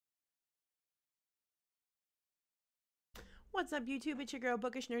What's up YouTube, it's your girl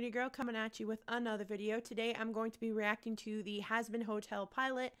Bookish Nerdy Girl coming at you with another video. Today I'm going to be reacting to the Hazbin Hotel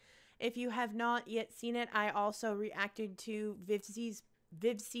pilot. If you have not yet seen it, I also reacted to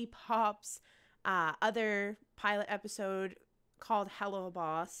Vivziepop's other pilot episode called Hello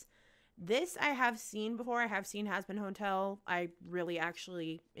Boss. This I have seen before. I have seen Hazbin Hotel. I really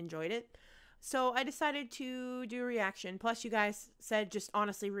actually enjoyed it. So I decided to do a reaction. Plus, you guys said just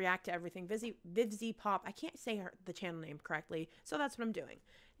honestly react to everything. Vivziepop. I can't say the channel name correctly, so that's what I'm doing.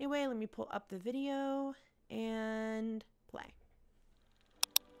 Anyway, let me pull up the video and play.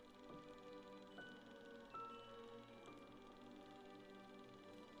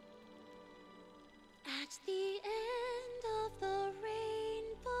 At the end of the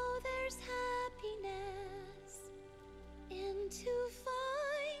rainbow, there's happiness. And to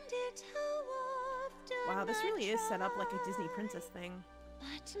find it, how often Wow, this really is set up like a Disney princess thing.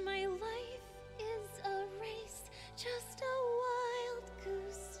 But my life is a race, just a wild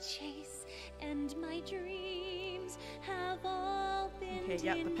goose chase, and my dreams have all been Okay,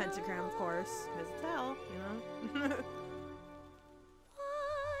 yep, the pentagram, of course, because it's hell, you know.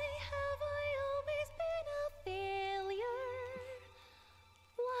 Why have I always been a failure?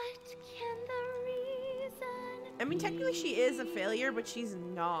 What can the reason I mean, technically she is a failure, but she's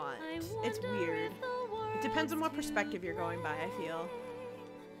not. It's weird. It depends on what perspective you're going by, I feel.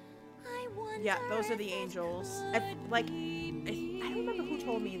 Yeah, those are the angels. I don't remember who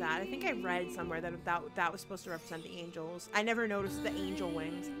told me that. I think I read somewhere that was supposed to represent the angels. I never noticed the angel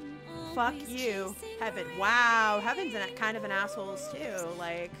wings. Fuck you, Heaven. Wow, Heaven's kind of an asshole too.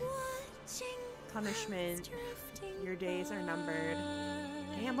 Like, punishment. Your days are numbered.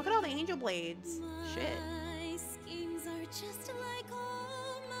 Damn, look at all the angel blades. Shit.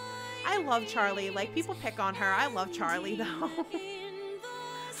 I love Charlie. Like, people pick on her. I love Charlie, though.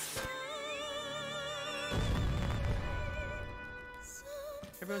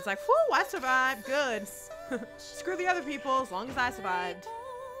 Everyone's like, whew, I survived. Good. Screw the other people, as long as I survived.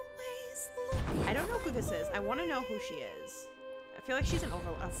 I don't know who this is. I want to know who she is. I feel like she's an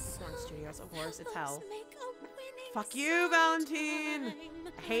Porn Studios. Of course, it's hell. Fuck you, Valentine.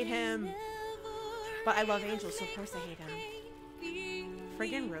 I hate him. But I love angels, so of course I hate him.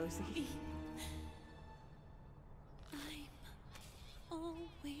 Friggin' Rosie.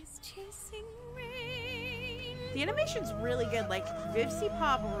 The animation's really good. Like,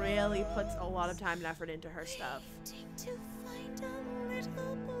 Vivziepop really puts a lot of time and effort into her stuff.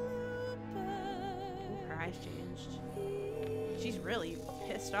 Ooh, her eyes changed. She's really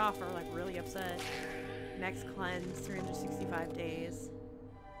pissed off or like really upset. Next cleanse, 365 days.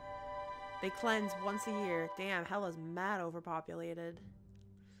 They cleanse once a year. Damn, hell is mad overpopulated.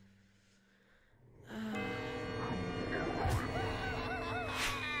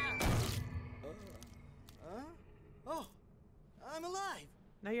 Oh, I'm alive.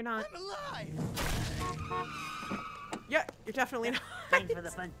 No, you're not. I'm alive. Yeah, you're definitely not. Time for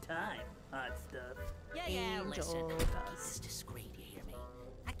the fun time, hot stuff. Angel listen. dust. This is discreet, you hear me?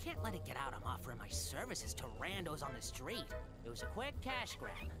 I can't let it get out I'm offering my services to randos on the street. It was a quick cash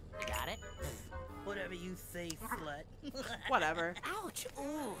grab. You got it? Whatever you say, slut. Whatever. Ouch!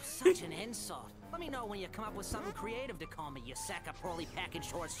 Ooh, such an insult. Let me know when you come up with something creative to call me, you sack of poorly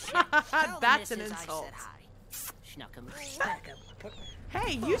packaged horse shit. Tell the That's an missus insult. I said hi. Schnuckum.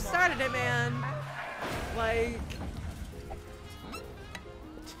 Hey, you started it, man. Like,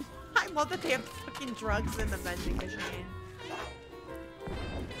 I love that they have fucking drugs in the vending machine.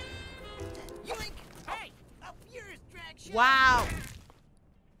 Yoink! Hey! Up yours, drag shit! Wow.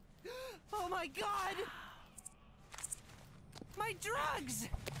 Oh my god! My drugs!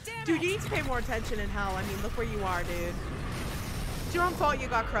 Damn Dude, it! you need to pay more attention in hell. I mean, look where you are, dude. It's your own fault you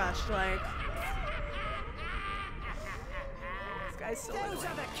got crushed, like. This guy's so annoying.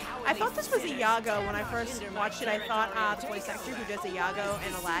 I thought this was Iago when I first watched it. I thought, the voice actor who does Iago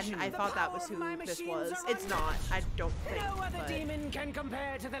and Aladdin, I thought that was who this was. It's not. I don't think, No other but demon can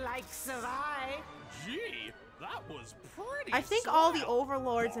compare to the likes of I. Gee, that was pretty. I think all the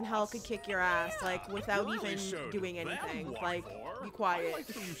overlords in hell could kick your ass, like, without Really even showed doing them anything. what Like, for. be I quiet.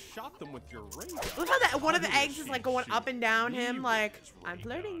 like how you shot them with your ring. Look how that one of the eggs is like going up and down him, like, I'm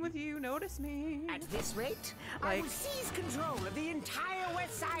flirting with you, notice me. At this rate, I Like, will seize control of the entire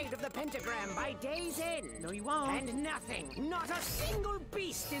west side of the pentagram by day's end. no, you won't. And nothing, not a single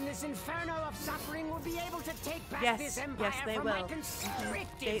beast in this inferno of suffering will be able to take back Yes, this empire yes, they from my will.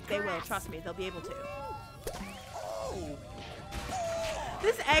 constricted They will, grasp. trust me, they'll be able to.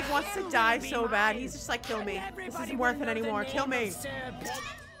 This egg wants to die so bad, he's just like, kill me. This isn't worth it anymore, kill me.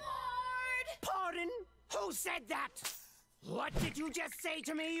 Pardon? Who said that? What did you just say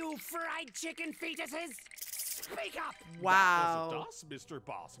to me, you fried chicken fetuses? Speak up! Wow. That wasn't us, Mr.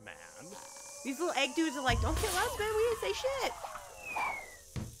 Boss Man. These little egg dudes are like, don't kill us, man. We didn't say shit.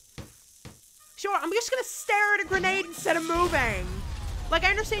 Sure, I'm just gonna stare at a grenade instead of moving. Like,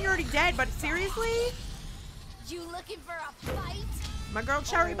 I understand you're already dead, but seriously? You looking for a fight? My girl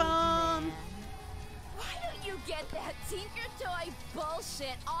Cherry Bomb. Man. Why don't you get that Tinker Toy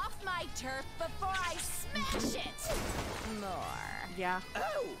bullshit off my turf before I smash it? More. Yeah.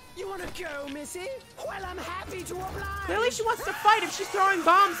 Oh, you want to go, Missy? Well, I'm happy to oblige. Clearly she wants to fight if she's throwing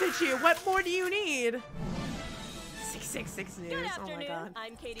bombs at you. What more do you need? 666 News. Good Oh my afternoon. god.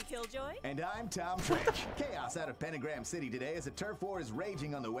 I'm Katie Killjoy. And I'm Tom Trench. Chaos out of Pentagram City today as a turf war is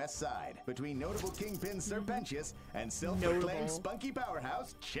raging on the west side between notable kingpin Serpentius and self-proclaimed Notable. spunky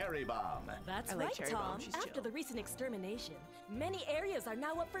powerhouse Cherry Bomb. That's I like right, Cherry Bomb. Tom. She's After chill. the recent extermination, many areas are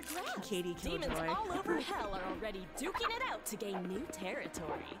now up for grabs. Katie Demons Killjoy. all over hell are already duking it out to gain new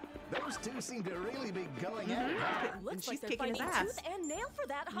territory. Those two seem to really be going at it, huh? Looks she's like they're kicking his finding ass. tooth and nail for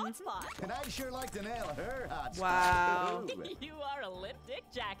that hotspot. And I'd sure like to nail her hot Wow. spot. Ooh. You are a lip dick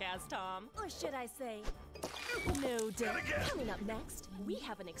jackass, Tom. Or should I say, no dick. Coming up next, we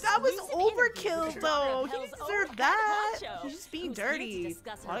have an That was exclusive interview overkill, with though. one of He Hell's didn't deserve own that. head honcho, He's just being who's here to dirty.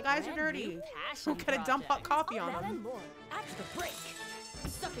 discuss A lot her of guys are brand new dirty. passion Who could have dumped hot project. coffee on All that him? and more after the break.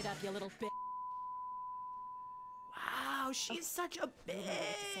 Suck it up, you little bitch. Wow, she's such a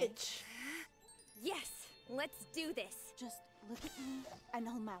bitch. Yes, let's do this. Just look at me and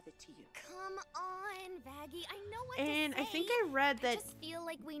I'll mouth it to you. Come on, Vaggie. I know what And to say. I think I read I that just feel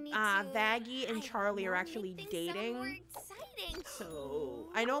like we need Vaggie and I Charlie are don't know, actually make things sound more dating. exciting. So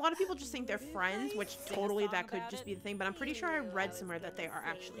I know a lot of people just think they're friends, which totally that could just be the thing. But I'm pretty sure I read somewhere that they are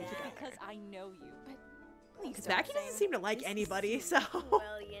actually together. Because I know you, but please Because don't Vaggie say doesn't seem to like this is anybody, you. so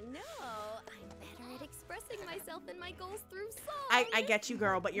Well, you know, I'm better at expressing myself and my goals through song. I get you,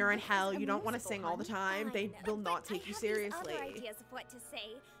 girl. But you're in hell. You don't want to sing all the time. They will not take you seriously. I have these other ideas of what to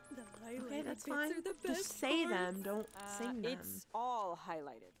say. Okay, that's fine. Just say them. Don't sing them. It's all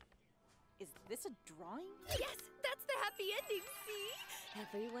highlighted. Is this a drawing? Yes, that's the happy ending, see?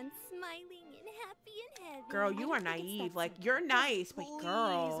 Everyone's smiling and happy and heavy. Girl, you are I don't think it's naive. that Like, simple. you're nice, but Please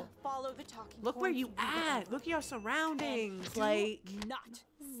girl, follow the talking look where points you and do the at. outline. Look at your surroundings. Do Like, not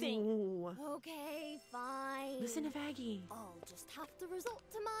sing. ooh. Okay, fine. Listen to Vaggie. I'll just have to resort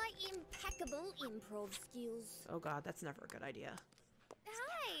to my impeccable improv skills. Oh god, that's never a good idea.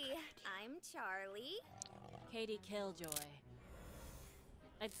 Hi, I'm Charlie. Katie Killjoy.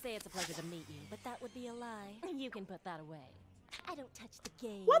 I'd say it's a pleasure to meet you, but that would be a lie. You can put that away. I don't touch the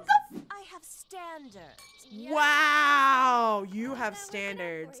game. What the f- I have standards. Wow, you have That was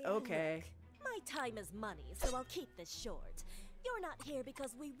standards. enough for you. Okay. My time is money, so I'll keep this short. You're not here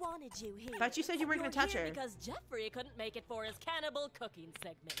because we wanted you here. Thought you said you weren't gonna You're touch here her. because Jeffrey couldn't make it for his cannibal cooking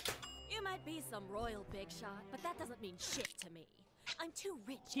segment. You might be some royal big shot, but that doesn't mean shit to me. I'm too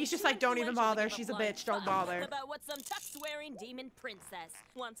rich. He's and just too like, don't even influential to bother. give She's a flying bitch. Don't fuck bother. About what some tuck-swearing demon princess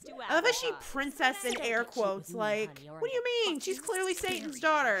wants to I love that she advertise. princess in Don't air get cheap quotes. with me, Like, honey, or what do you I'll mean? fuck She's you clearly Satan's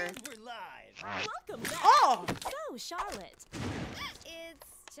daughter. We're live. Welcome back. Oh! So, Charlotte.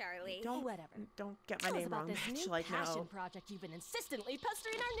 It's Charlie. Don't get my Tell us name about wrong, this bitch. new Like, passion no. project you've been insistently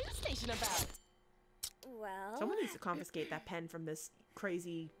pestering our news station about. Well, Someone needs to confiscate that pen from this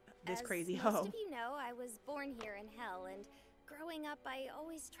crazy as crazy most hoe. of you know, I was born here in hell, and growing up, I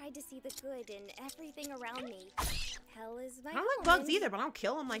always tried to see the good in everything around me. Hell is my I don't like home, bugs and either, but I don't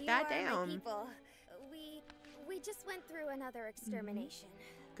kill them like you that. are my Damn. people. We just went through another extermination.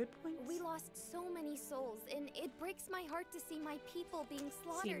 Good points. We lost so many souls, and it breaks my heart to see my people being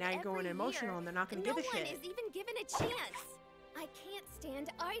slaughtered. See, now you're going every emotional, year. and they're not gonna No give a one shit. is even given a chance. I can't stand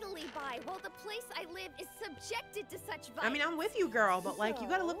idly by while the place I live is subjected to such violence. I mean, I'm with you, girl, but like, you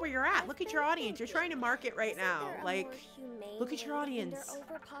gotta look where you're at. Look at your audience. You're trying to market right now. Isn't there a Like, more humane look at your way to audience. hinder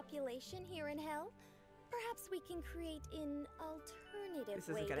overpopulation here in hell? Perhaps we can create an alternative This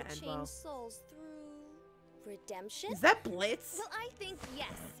isn't way gonna to end change well. souls through redemption. is that Blitz? Well, I think yes.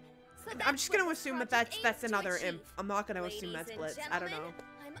 So I'm that's just gonna what this assume that project that's aims to another achieve. imp. I'm not gonna assume Ladies that's and Blitz. I don't know. gentlemen,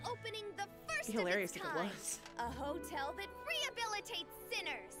 I'm opening the first It'd be hilarious of if its it kind. was. A hotel that rehabilitates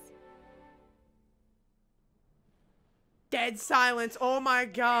sinners. Dead silence. Oh my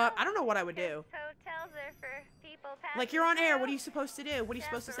god. I don't know what I would do. Hotels are for people Like, you're on air. What are you supposed to do? What are you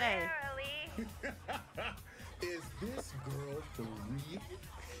supposed to say? Is this girl for real?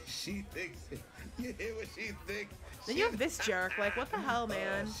 She thinks you hear what she thinks. Then you have this jerk. Like, what the hell,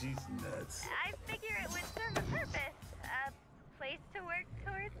 man? Oh, she's nuts. I figure it would serve a purpose. A place to work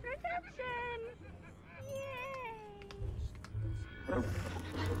towards redemption. Yay.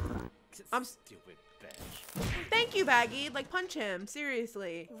 I'm Stupid bitch. Thank you, Baggy. Like, punch him.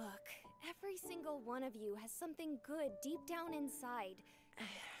 Seriously. Look, Every single one of you has something good deep down inside. I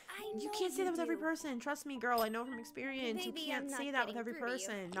know You can't say that with every do. person. Trust me, girl. I know from experience. Maybe You can't I'm not say that with getting every through to you.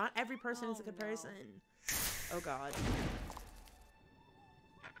 person. Not every person is a good no. person. Oh God.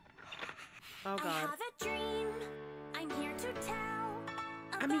 Oh I God. have a dream. I'm here to tell.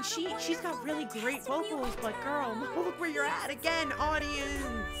 I mean, she's got really great vocals, but girl, look where you're at again,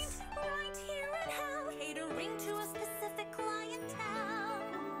 audience. Right here in hell, catering to a specific clientele.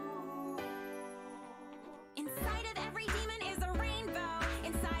 Inside of every demon is a rainbow.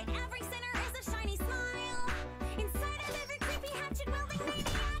 Inside every sinner is a shiny smile. Inside of every creepy hatchet-wielding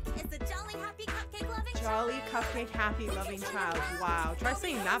maniac is a jolly, happy, cupcake-loving Jolly, cupcake, happy, loving child. Wow. Try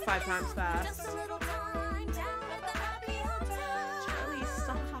saying that 5 times fast. Just a little time down at the happy hotel. Charlie,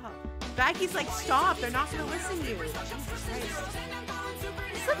 stop. Baggy's like, stop. They're not gonna listen to you. Jesus Christ.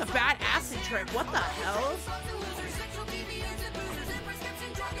 It's like a bad acid trip. What the hell?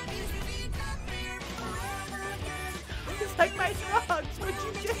 It's like my drugs. What'd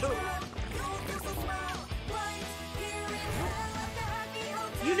you do?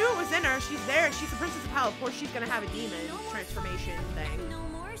 You knew it was in her. She's there. She's the princess of hell. Of course, she's gonna have a demon transformation thing. No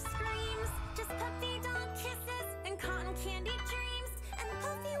more screams, just puppy dog kisses and cotton candy dreams and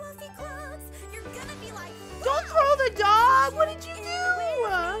puffy wuffy clothes. You're gonna be like, Don't throw the dog. What did you do?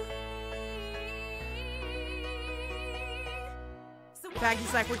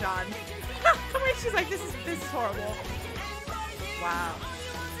 Baggy's like, we're done. Come here. She's like, this is horrible. Wow.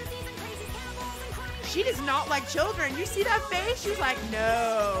 She does not like children. You see that face? She's like,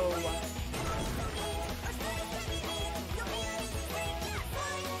 no.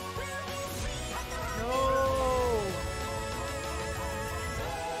 No.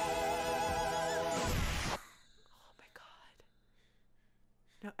 Oh my God.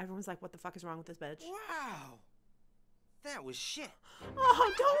 No, everyone's like, what the fuck is wrong with this bitch? Wow. That was shit.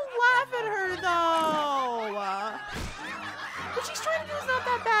 Oh, don't laugh at her though. What she's trying to do is not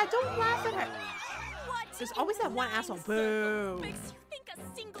that bad. Don't laugh at her. There's always that one asshole. Boo. Makes you think a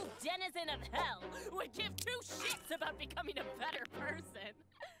single denizen of hell would give 2 shits about becoming a better person.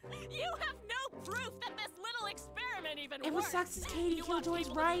 You have no proof that this little experiment even It works. was sexist, Katie. You want Killjoy's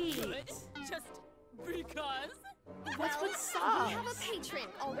people to right. do it just because? That's what we have a sucks. patron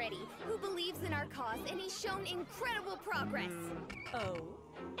already who believes in our cause and he's shown incredible progress. Oh,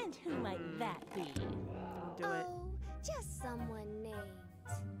 and who might that be? Don't do it. Oh, just someone named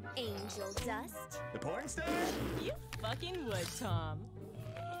Angel Dust. The porn star? You fucking would, Tom.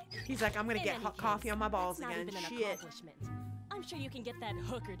 He's like, I'm gonna In get any hot coffee case, on my balls that's again. Not even an Shit. accomplishment. I'm sure you can get that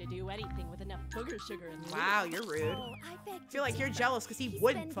hooker to do anything with enough booger sugar and lube. Wow, you're rude. Oh, I beg I feel like you're differ. jealous because he He's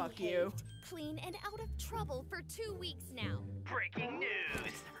wouldn't been fuck you. behaved, clean and out of trouble for 2 weeks now. Breaking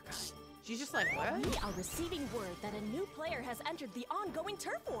news. She's just like, what? We are receiving word that a new player has entered the ongoing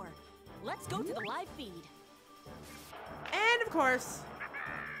turf war. Let's go to the live feed. And of course,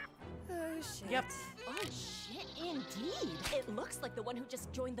 Oh, shit. yep. Oh shit, indeed. It looks like the one who just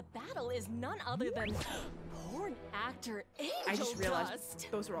joined the battle is none other than porn actor Angel I just realized Dust.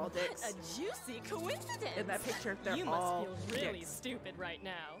 those are all What dicks. a juicy coincidence. In that picture, they're you must all feel really dicks. stupid right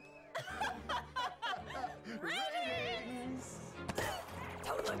now.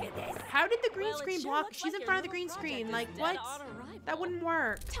 Don't look at this. How did the green Well, it screen sure block? looks She's like in your front of the little green screen. project Like, is what? dead on arrival. That wouldn't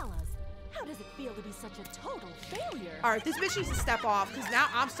work. Tell us, how does it feel to be such a total failure? All right, this bitch needs to step off because now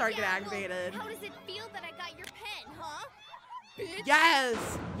I'm starting to get Yeah, well, aggravated. how does it feel that I got your pen, huh? Bitch.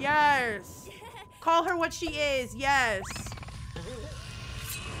 Yes, yes. Call her what she is. Yes.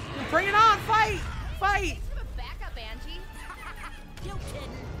 Bring it on. Fight, fight. Back up, Angie. You kidding?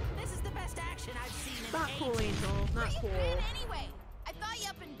 This is the best action I've seen in Not cool, ages. Angel. Not cool. Anyway, I thought you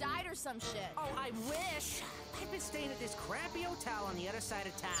up and died or some shit. Oh, I wish. I've been staying at this crappy hotel on the other side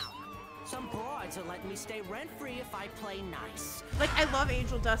of town. Some broads are letting me stay rent-free if I play nice. Like, I love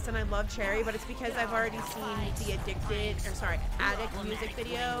Angel Dust and I love Cherry, but it's because I've already seen the Addict music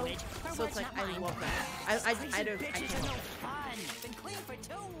video. So it's like, I love that. I don't, I Bitches can't are no help it. fun. Been clean for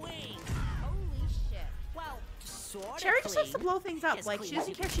 2 weeks. Holy shit. Well, sort of Cherry just likes to clean. blow things up. As Like, clean she as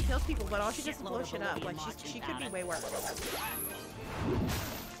doesn't you care if she kills people, but all she does is blow Shitload of shit up. Like, Olympian she could marching be way worse.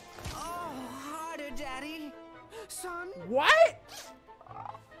 Oh, harder, Daddy. Son. What?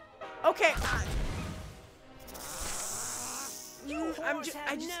 Okay. You I'm whores ju-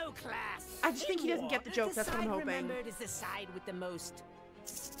 have I just- no class. I just think he doesn't get the joke. That's what I'm side hoping. remembered is the side with the most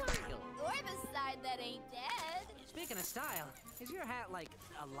style. Or the side that ain't dead. Speaking of style, is your hat like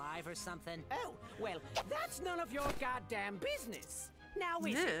alive or something? Oh, well, that's none of your goddamn business. Now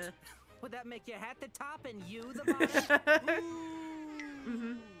is Yeah. it? Would that make your hat the top and you the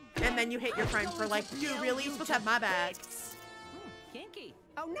bottom? And then you hit your friend for like, dude, really? You're supposed to have my back. Kinky.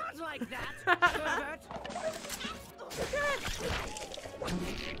 Oh, not like that, pervert.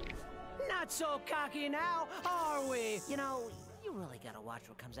 Not so cocky now, are we? You know, you really gotta watch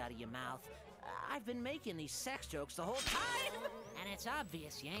what comes out of your mouth. I've been making these sex jokes the whole time, and it's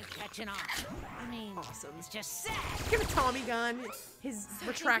obvious you ain't catching on. I mean, Awesome. it's just sad. Give a Tommy gun, his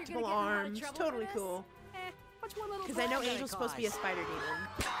retractable arms. Totally cool. What's one little Because I know brawl Angel's gonna supposed to be a cause? spider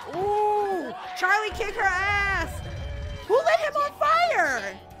demon. Ooh! Charlie, kick her ass! Who lit him on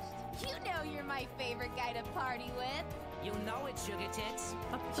fire? You know you're my favorite guy to party with. You know it, sugar tits.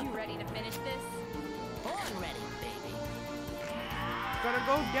 You ready to finish this? Born ready, baby. Gonna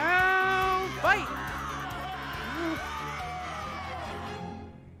go down! Fight!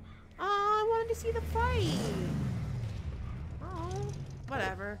 Oh, I wanted to see the fight. Oh,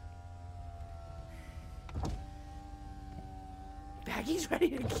 whatever. Baggy's ready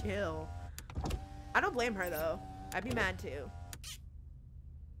to kill. I don't blame her though. I'd be mad too.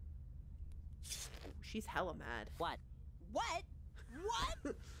 She's hella mad. What? What?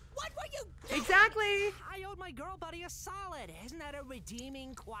 What? What were you doing? Exactly. I owed my girl buddy a solid. Isn't that a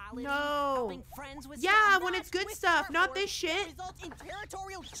redeeming quality? No. Helping friends with Yeah, stuff? when it's good With stuff, Star not Wars, this shit. Results in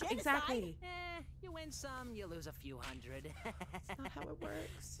territorial genocide. Exactly. You win some, you lose a few hundred. That's not how it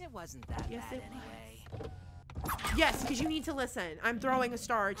works. It wasn't that Yes, bad it anyway. Yes, because you need to listen. I'm throwing a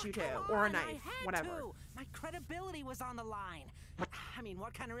star at you too, Come or a on, I knife, had whatever. to. My credibility was on the line. I mean,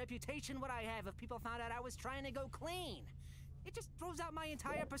 what kind of reputation would I have if people found out I was trying to go clean? It just throws out my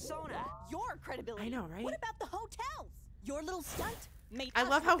entire persona. Your credibility. I know, right? What about the hotels? Your little stunt made I us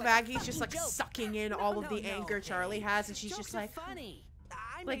love how look like a Vaggie's just like fucking joke. sucking in all of the No, anger babe. Charlie has, and she's Jokes just are like, funny.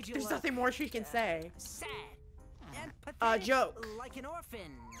 I like made you there's look, nothing more she can say. sad and pathetic, Joke. like an orphan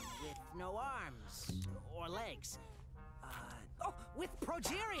with no arms or legs. Oh, with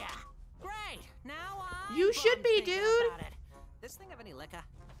progeria. Great. Now You should be, thinking dude. about it. This thing have any liquor?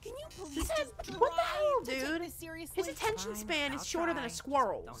 Can you please He says, just what the try hell, to take dude? this seriously? His attention Fine, span is I'll shorter than try. a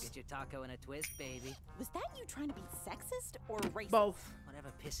squirrel's. Don't get your taco in a twist, baby. Was that you trying to be sexist or racist? Both.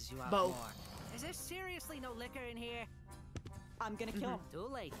 Whatever pisses you off Both. more. Is there seriously no liquor in here? I'm gonna kill him. Too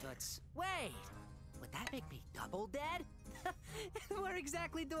late, Toots. Wait! Would that make me double dead? Where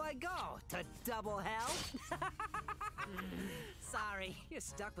exactly do I go? To double hell? Sorry, you're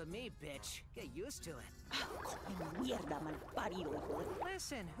stuck with me, bitch. Get used to it. Mierda, malparido, hijo de-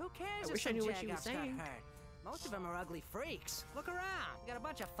 Listen, who cares if wish I some knew what she was jagoffs got saying. hurt? Most of them are ugly freaks. Look around. We got a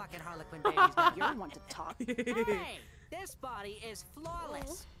bunch of fucking Harlequin babies down You're one to talk. Hey, this body is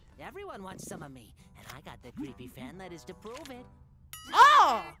flawless. Everyone wants some of me, and I got the creepy fan letters to prove it.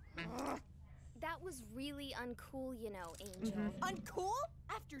 Oh! That was really uncool, you know, Angel. Uncool?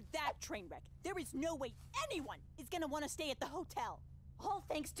 After that train wreck, there is no way anyone is gonna want to stay at the hotel. All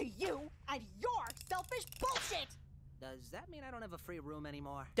thanks to you and your selfish bullshit! Does that mean I don't have a free room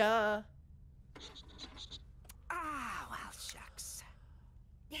anymore? Duh. Ah, well, shucks.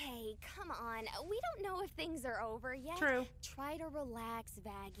 Hey, come on. We don't know if things are over yet. True. Try to relax,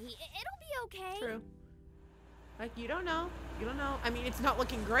 Vaggie. It'll be okay. True. Like, you don't know. You don't know. I mean, it's not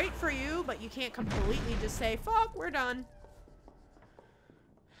looking great for you, but you can't completely just say, fuck, we're done.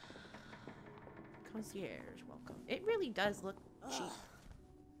 Concierge, welcome. It really does look cheap.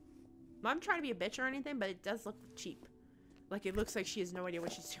 I'm trying to be a bitch or anything, but it does look cheap. Like, it looks like she has no idea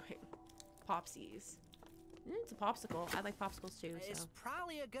what she's doing. Popsies. It's a popsicle. I like popsicles too, It's so.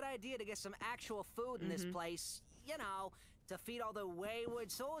 probably a good idea to get some actual food in this place. You know, to feed all the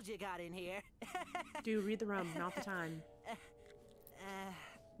wayward souls you got in here. Dude, read the room, not the time.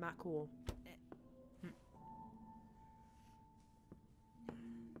 Not cool.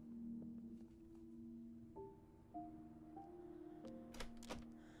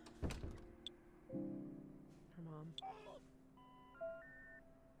 Her mom.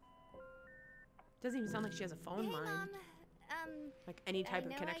 Doesn't even sound like she has a phone Hey, line. Mom. Like any type I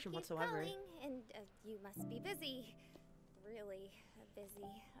of know connection I keep whatsoever. Calling, and you must be busy. Really busy.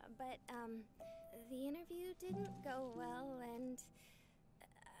 But, the interview didn't go well, and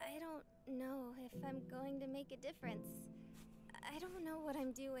I don't know if I'm going to make a difference. I don't know what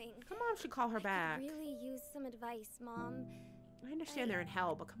I'm doing. Come on, should call her back. I could really use some advice, Mom. I understand they're in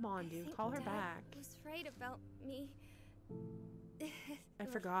hell, but come on, dude. think Call her Dad back. was right about me. I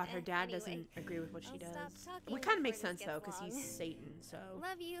forgot her dad Anyway, doesn't agree with what she I'll does. stop talking Which kind of makes before this sense though, gets because he's long. Satan, so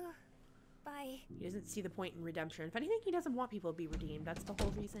Love you. Bye. he doesn't see the point in redemption. If anything, he doesn't want people to be redeemed. That's the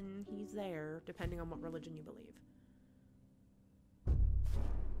whole reason he's there, depending on what religion you believe.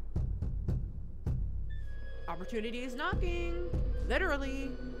 Opportunity is knocking.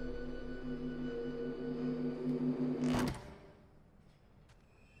 Literally.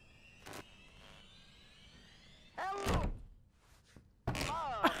 Hello! Oh,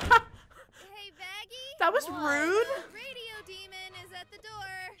 That was rude. Radio demon is at the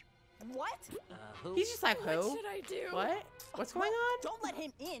door. What? Who? He's just like, who? What should I do? What? What's going on? Don't let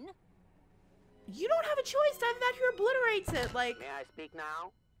him in. You don't have a choice. That here obliterates it. Like, May I speak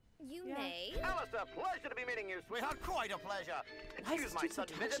now? You Yeah. may. Alistair, pleasure to be meeting you, sweetheart. Quite a pleasure. Why is Excuse this my dude so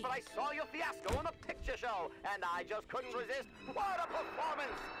sudden visit, touchy? but I saw your fiasco on the picture show, and I just couldn't resist. What a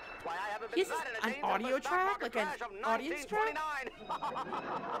performance! Why, I haven't been He's that an entertained audio since the stock track? market Like an crash of audience track?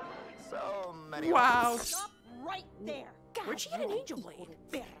 1929. So many. wow. Stop right there. Where'd she get an angel blade?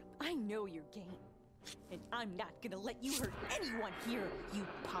 Better. I know your game. And I'm not gonna let you hurt anyone here, you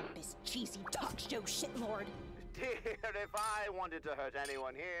pompous, cheesy talk show shitlord. Dear, if I wanted to hurt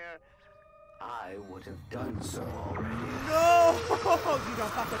anyone here, I would have done so already. No, you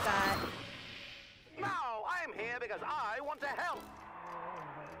don't fuck with that. No, I'm here because I want to help.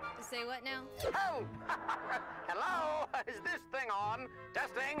 Say what now? Help! Hello? Is this thing on?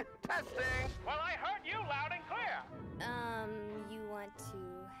 Testing? Testing? Well, I heard you loud and clear. You want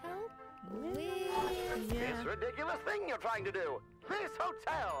to help with... This ridiculous thing you're trying to do. This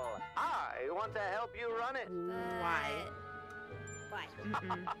hotel. I want to help you run it. Why? Why?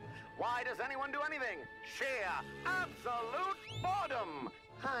 Why does anyone do anything? Sheer, absolute boredom.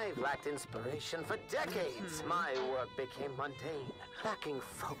 I've lacked inspiration for decades. My work became mundane, lacking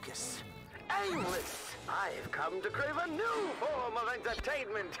focus, aimless. I've come to crave a new form of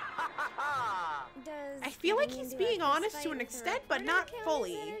entertainment. Does I feel like getting he's into a being honest fist to fight an with a extent, but reporter not count as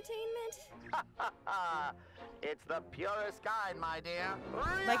fully. entertainment? It's the purest kind, my dear.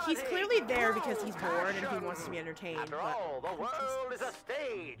 Like, he's Reality. clearly there because he's True bored and he passion. wants to be entertained. After but all, the world is a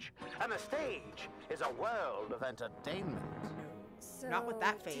stage, and the stage is a world of entertainment. So, Not with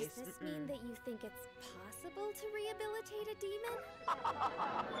that face. Does this mean that you think it's possible to rehabilitate a demon?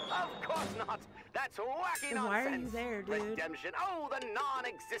 Of course not. That's wacky Then nonsense. why are you there, dude? Redemption. Oh, the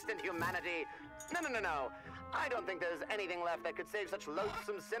non-existent humanity. No. I don't think there's anything left that could save such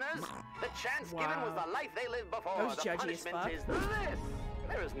loathsome sinners. The chance given was Wow. the life they lived before. That was The judgy as punishment fuck. is this.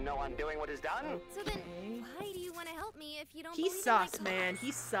 There is no undoing what is done. So then, why do you want to help me if you don't He's believe in my sus, man. cause?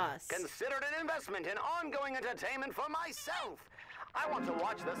 He's sus. Consider it an investment in ongoing entertainment for myself. I want to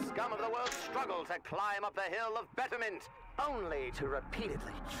watch the scum of the world struggle to climb up the hill of betterment, only to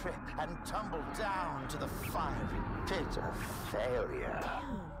repeatedly trip and tumble down to the fiery pit of failure.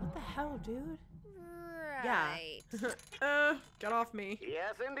 Damn, what the hell, dude? Right. Yeah. Get off me.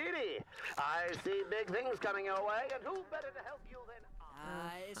 Yes, indeedy. I see big things coming your way, and who better to help you than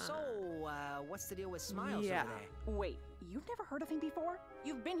What's the deal with Smiles Yeah. over there? Wait, you've never heard of him before?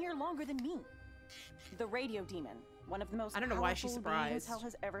 You've been here longer than me. The radio demon, one of the most I don't know why she's powerful beings surprised. hell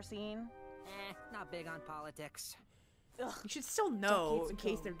has ever seen. Not big on politics. Ugh. You should still know Decades in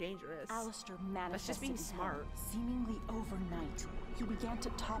case ago, they're dangerous. Alistair That's manifested just being in hell. smart. Seemingly overnight, he began to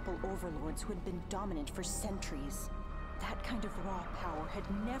topple overlords who had been dominant for centuries. That kind of raw power had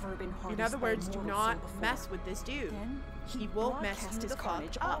never been harnessed In other by a words, do mortal not soul before. mess with this dude. Then He will mess broadcast you his the fuck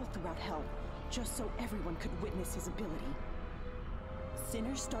carnage all up. throughout hell, just so everyone could witness his ability.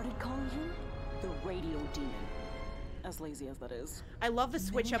 Sinners started calling him the Radio Demon. As lazy as that is. I love the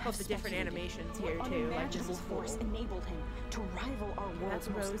switch Many up of have the different speculated animations what here too. Like, this unimaginable is force cool. enabled him to rival our world's That's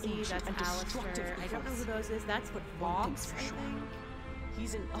most Rosie, ancient that's and destructive Alistair. I don't know who evils. those is. That's what One thing's Vox, for I sure. think.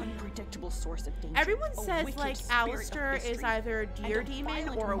 He's an unpredictable source of danger. Everyone a says wicked like spirit of Alistair is mystery, either a and deer a demon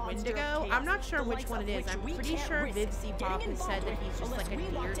violent or a monster of Wendigo. I'm chaos, not sure the which likes one of it is. which I'm we pretty can't sure risk Vivziepop getting has said that involved he's just unless like a we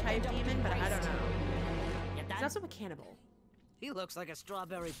want deer to type end up demon, but I don't erased. know. You He's done? also a cannibal. He looks like a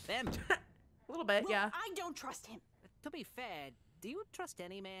strawberry pimp. A little bit, Well, yeah. I don't trust him. To be fair, do you trust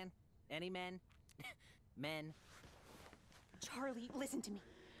any man? Any men? Men? Charlie, listen to me.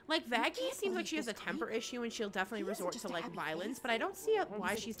 Like Vaggie can't seems like believe she has a this temper creep. issue and she'll definitely He isn't resort just to a like happy violence, face. but I don't see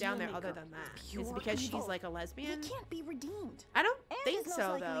why He's a she's down there deal other maker. than that. Is Pure it because she's evil. like a He lesbian? can't be redeemed. I don't And think is most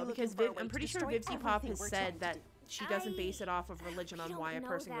so likely though, looking because for a way I'm to pretty sure destroy Vivziepop everything has we're said trying that to do. she doesn't base it off of religion on don't why a know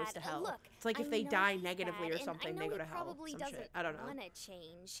person goes that. to hell. Look, It's like if I they know die he's negatively bad, or and something, I they know go to he hell. probably Some doesn't shit. I don't know. wanna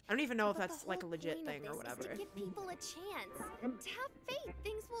change. I don't even know if But that's the like a whole legit point thing of or this is whatever. to give people a chance. To have faith,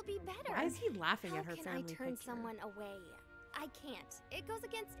 things will be better. Why is he laughing How at her can family I turn picture? someone away? I can't. It goes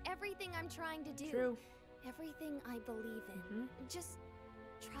against everything I'm trying to do. True. Everything I believe in. Just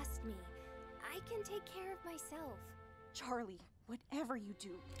trust me. I can take care of myself. Charlie, whatever you do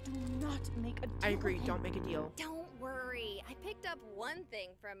not make a deal I agree, with don't him. make a deal. Don't worry. I picked up one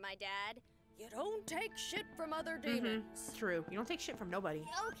thing from my dad. You don't take shit from other demons. True. You don't take shit from nobody.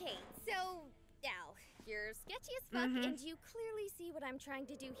 Okay, so now you're sketchy as fuck, and you clearly see what I'm trying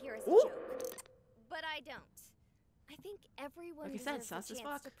to do here as a Ooh. joke. But I don't. I think everyone Like I said, deserves sus a as chance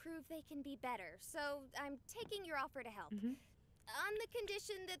fuck. to prove they can be better. So I'm taking your offer to help, Mm-hmm. on the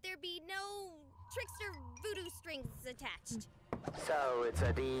condition that there be no trickster voodoo strings attached. So it's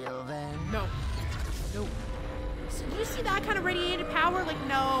a deal then? No. Nope. So did you see that kind of radiated power? Like,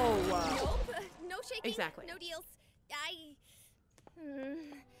 no. Nope. No shaking. Exactly. No deals.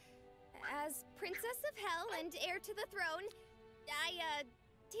 As Princess of Hell and heir to the throne, I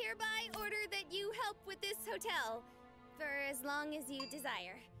hereby order that you help with this hotel for as long as you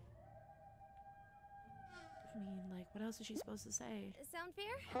desire. I mean, like, what else is she supposed to say? Sound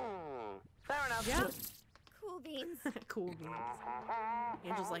fair? Fair enough. Yeah. Cool beans. Cool beans.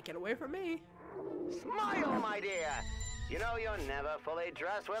 Angel's like, get away from me. Smile, my dear. You know you're never fully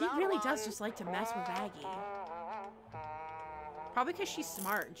dressed He without really one. does just like to mess with Aggie. Probably because she's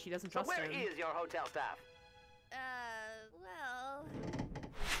smart and she doesn't So trust where him. is your hotel staff? Well...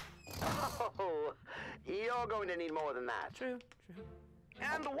 Oh, you're going to need more than that. True.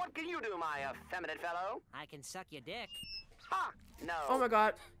 And what can you do, my effeminate fellow? I can suck your dick. Ha! No. Oh my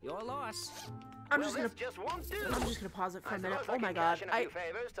god. Your loss. I'm Well, just gonna. this just won't do. I'm just gonna pause it for I a minute. suppose Oh my can god. cash in a few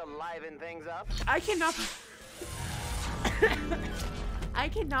favors to liven things up. I cannot. I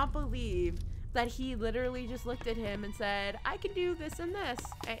cannot believe that he literally just looked at him and said, "I can do this and this."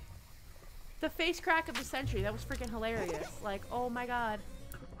 The face crack of the century. That was freaking hilarious. Like, oh my god.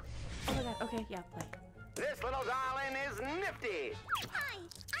 Oh my god. Okay, yeah, play. This little darling is nifty. Hi,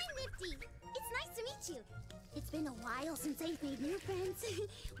 I'm Nifty. It's nice to meet you. It's been a while since I've made new friends.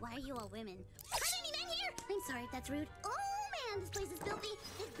 Why are you all women? Are there any men here? I'm sorry if that's rude. Oh man, this place is filthy.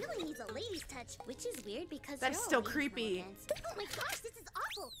 It really needs a lady's touch, which is weird because That's you're still all ladies, creepy. no offense. Oh my gosh, this is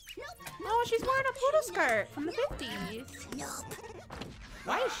awful. Nope. Oh, she's wearing a poodle skirt from the 50s. Nope.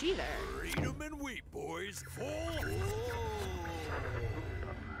 Why is she there? Eat 'em and wheat, boys. Full.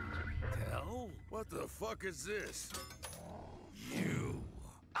 Hell? What the fuck is this? You.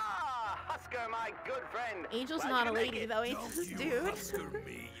 Ah, Husker, my good friend. Angel's Glad not you a could make lady, it. though. Don't Angel's a you dude. Husker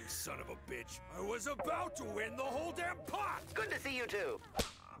me, you son of a bitch. I was about to win the whole damn pot. Good to see you too.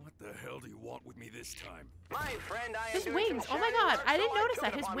 What the hell do you want with me this time? My friend, I am His doing wings. some Oh my charity god, work, I didn't so notice took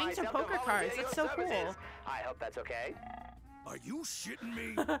that. it His upon wings are myself to poker volunteer cards. your That's so cool. services. I hope that's okay. Are you shitting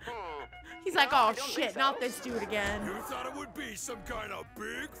me? He's like, No, I oh don't think shit, so. not this dude again. You thought it would be some kind of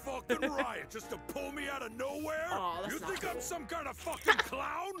big fucking riot just to pull me out of nowhere? Oh, that's You not think I'm cool. some kind of fucking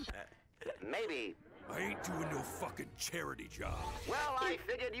clown? Maybe. I ain't doing no fucking charity job. Well, I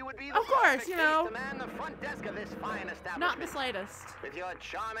figured you would be the Of course, perfect you face know. to man the front desk of this fine establishment. Not the slightest. With your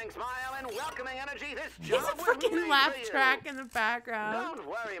charming smile and welcoming energy, this He's job a was freaking made laugh for you. track in the background. Don't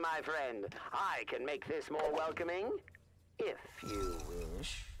worry, my friend. I can make this more welcoming, if you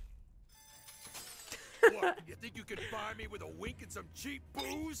wish. What, you think you can buy me with a wink and some cheap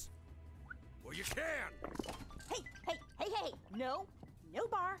booze? Well, you can. Hey. No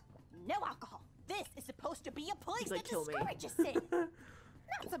bar, no alcohol. This is supposed to be a place He's like, that "Kill me." discourages sin.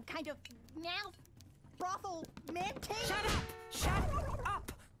 Not some kind of brothel man cave. Shut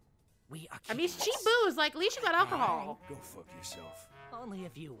up! We are. I mean, it's cheap booze. Like, at least you got alcohol. Go fuck yourself. Only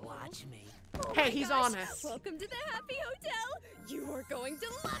if you watch me. Oh Hey, my he's gosh. honest. Welcome to the Happy Hotel. You are going to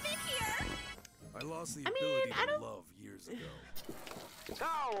love it here. I lost the I mean, ability I to don't- love years ago. So,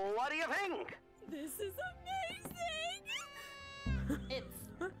 what do you think? This is amazing. It's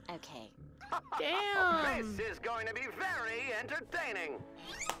okay. Damn. This is going to be very entertaining.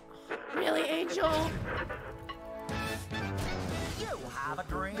 Really, Angel? You have a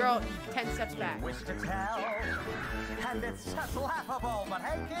dream. Girl, 10 steps back. Wish to tell. And it's just laughable, but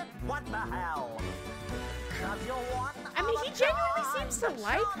hey kid, what the hell? 'Cause you're one I mean, of he a genuinely kind. seems to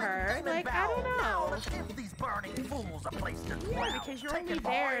like her. Demon Like, I don't Bell. Now know. let's give these burning fools a place to dwell. Yeah, because you're Take only it,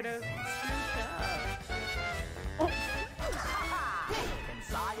 there boys. to sneak up. Oh,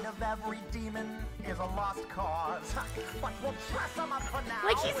 Inside of every demon is a lost cause. But we'll dress them up for now.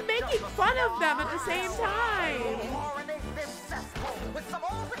 like he's with making just a fun of them at the same smile. time. Marinate this cesspool with some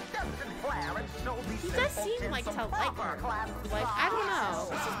old redemption flair and show these He does simple seem kids like some to like proper her. class and Like, I don't know.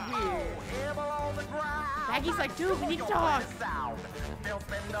 This is weird. Here below the ground. Maggie's like, dude, we need to You'll talk. find a sound. They'll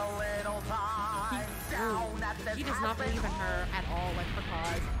spend a little time down at this He does not believe in her at all, like her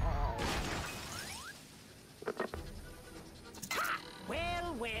cause at all.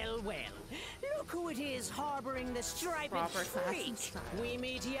 Well. Look who it is harboring the striped Proper class and freak. style. We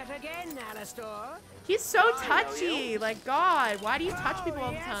meet yet again, Alastor. He's so touchy. Like, God, why do you touch people all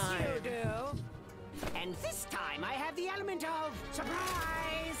the yes, time? you do. And this time I have the element of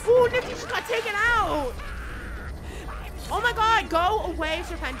surprise. Ooh, Nifty just got taken out. Oh my God, go away,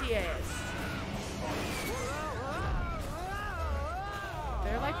 Serpentius.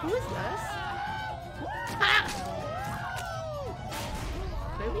 They're like, who is this? Ha!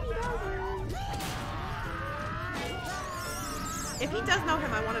 Maybe he doesn't. If he does know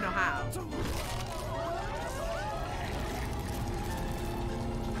him, I want to know how.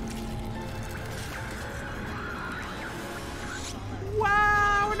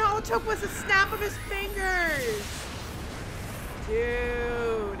 took was a snap of his fingers.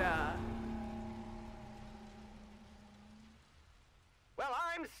 Dude. Well,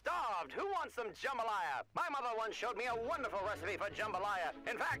 I'm starved. Who wants some jambalaya? My mother once showed me a wonderful recipe for jambalaya.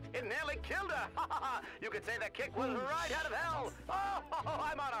 In fact, it nearly killed her. You could say the kick was right out of hell. Oh,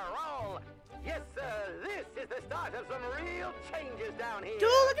 I'm on a roll. Yes, sir, this is the start of some real changes down here. Dude,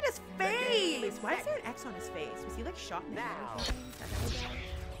 look at his face. Why is there an X on his face? Was he like shot in the head or something?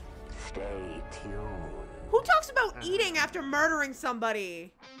 Stay tuned. Who talks about eating after murdering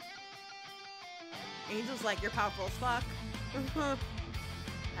somebody? Angel's like, you're powerful as fuck.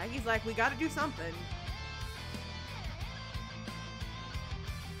 Maggie's like, we gotta do something.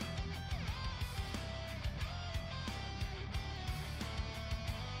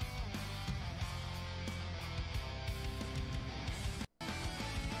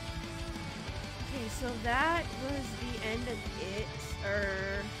 Okay, so that was the end of it.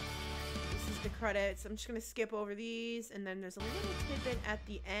 This is the credits. I'm just gonna skip over these, and then there's a little tidbit at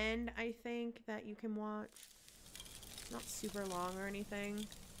the end, I think, that you can watch. Not super long or anything.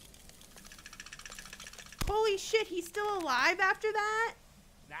 Holy shit, he's still alive after that?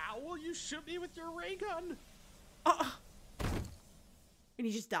 Now will you shoot me with your ray gun? And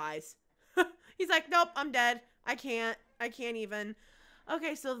he just dies. He's like, nope, I'm dead. I can't even.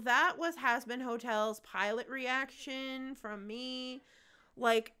 Okay, so that was Hazbin Hotel's pilot reaction from me.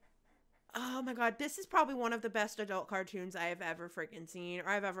 Like, oh my god, this is probably one of the best adult cartoons I have ever freaking seen or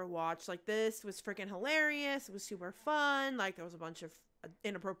I've ever watched. Like, this was freaking hilarious. It was super fun. Like, there was a bunch of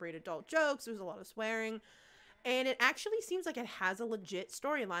inappropriate adult jokes. There was a lot of swearing. And it actually seems like it has a legit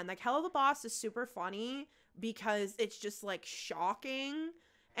storyline. Like, Hell of a Boss is super funny because it's just, like, shocking.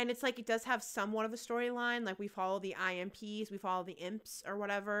 And it's like, it does have somewhat of a storyline. Like, we follow the IMPs, we follow the imps or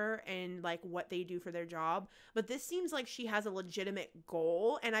whatever, and like what they do for their job. But this seems like she has a legitimate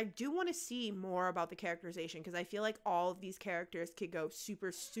goal. And I do want to see more about the characterization because I feel like all of these characters could go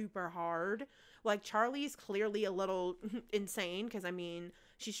super, super hard. Like, Charlie's clearly a little insane because, I mean,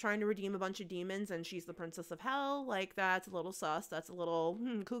 she's trying to redeem a bunch of demons and she's the princess of hell. Like, that's a little sus. That's a little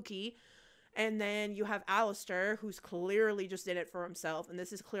kooky. And then you have Alistair, who's clearly just in it for himself. And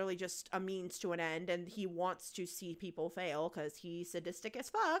this is clearly just a means to an end. And he wants to see people fail because he's sadistic as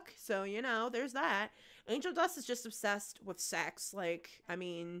fuck. So, you know, there's that. Angel Dust is just obsessed with sex. Like, I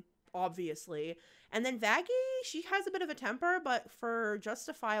mean, obviously. And then Vaggie, she has a bit of a temper, but for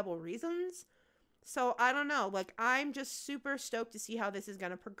justifiable reasons. So, I don't know. Like, I'm just super stoked to see how this is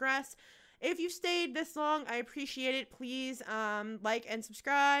going to progress. If you stayed this long, I appreciate it. Please like and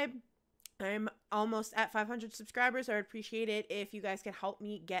subscribe. I'm almost at 500 subscribers. I would appreciate it if you guys could help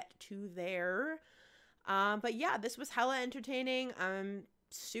me get to there. But yeah, this was hella entertaining. I'm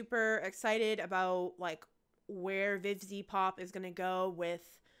super excited about like where Vivziepop is going to go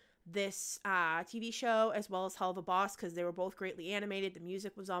with this TV show as well as Hell of a Boss because they were both greatly animated. The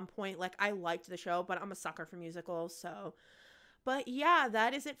music was on point. Like, I liked the show, but I'm a sucker for musicals, so... But yeah,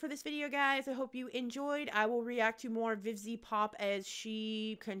 that is it for this video, guys. I hope you enjoyed. I will react to more Vivziepop as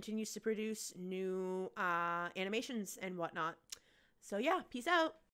she continues to produce new animations and whatnot. So yeah, peace out.